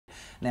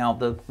Now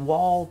the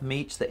wall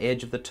meets the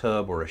edge of the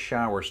tub or a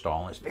shower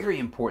stall, and it's very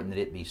important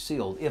that it be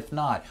sealed. If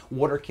not,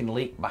 water can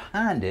leak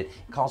behind it,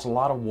 cause a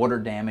lot of water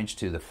damage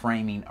to the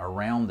framing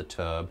around the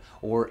tub,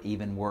 or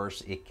even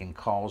worse, it can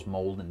cause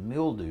mold and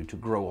mildew to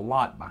grow a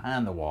lot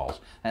behind the walls.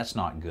 That's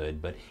not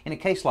good. But in a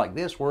case like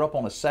this, we're up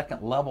on a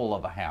second level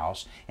of a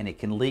house, and it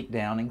can leak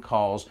down and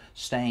cause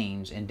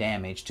stains and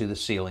damage to the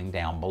ceiling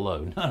down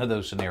below. None of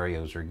those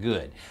scenarios are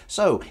good.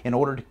 So in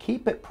order to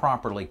keep it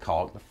properly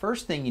caulked, the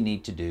first thing you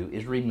need to do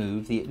is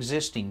remove the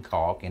existing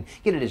caulk and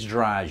get it as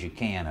dry as you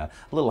can. A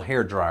little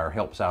hair dryer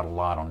helps out a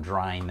lot on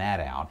drying that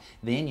out.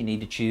 Then you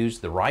need to choose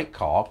the right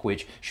caulk,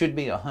 which should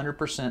be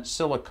 100%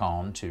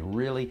 silicone to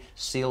really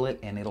seal it,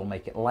 and it'll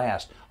make it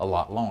last a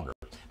lot longer.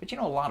 But you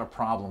know, a lot of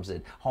problems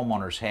that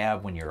homeowners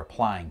have when you're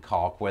applying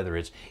caulk, whether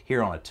it's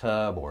here on a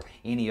tub or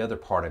any other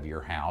part of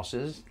your house,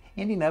 is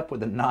ending up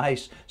with a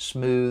nice,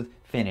 smooth,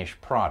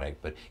 finished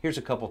product. But here's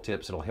a couple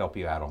tips that'll help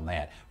you out on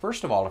that.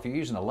 First of all, if you're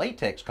using a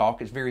latex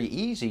caulk, it's very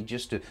easy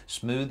just to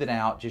smooth it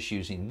out just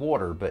using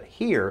water. But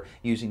here,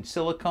 using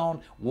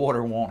silicone,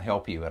 water won't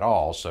help you at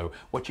all. So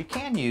what you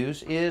can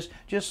use is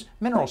just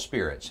mineral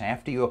spirits.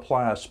 After you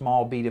apply a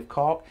small bead of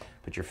caulk,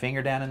 put your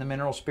finger down in the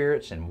mineral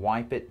spirits and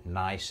wipe it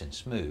nice and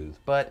smooth.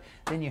 But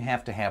then you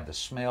have to have the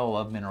smell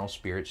of mineral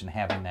spirits and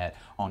having that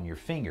on your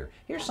finger.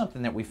 Here's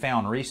something that we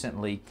found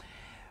recently.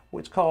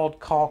 It's called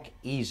Caulk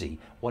Easy.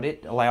 What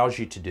it allows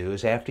you to do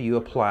is after you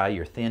apply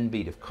your thin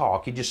bead of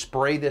caulk, you just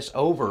spray this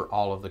over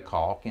all of the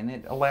caulk, and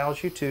it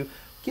allows you to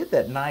get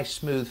that nice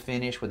smooth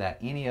finish without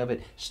any of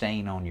it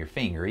staying on your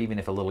finger. Even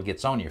if a little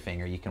gets on your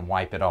finger, you can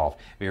wipe it off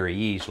very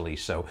easily.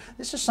 So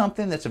this is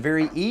something that's a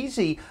very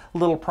easy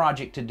little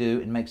project to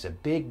do and makes a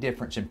big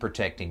difference in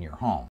protecting your home.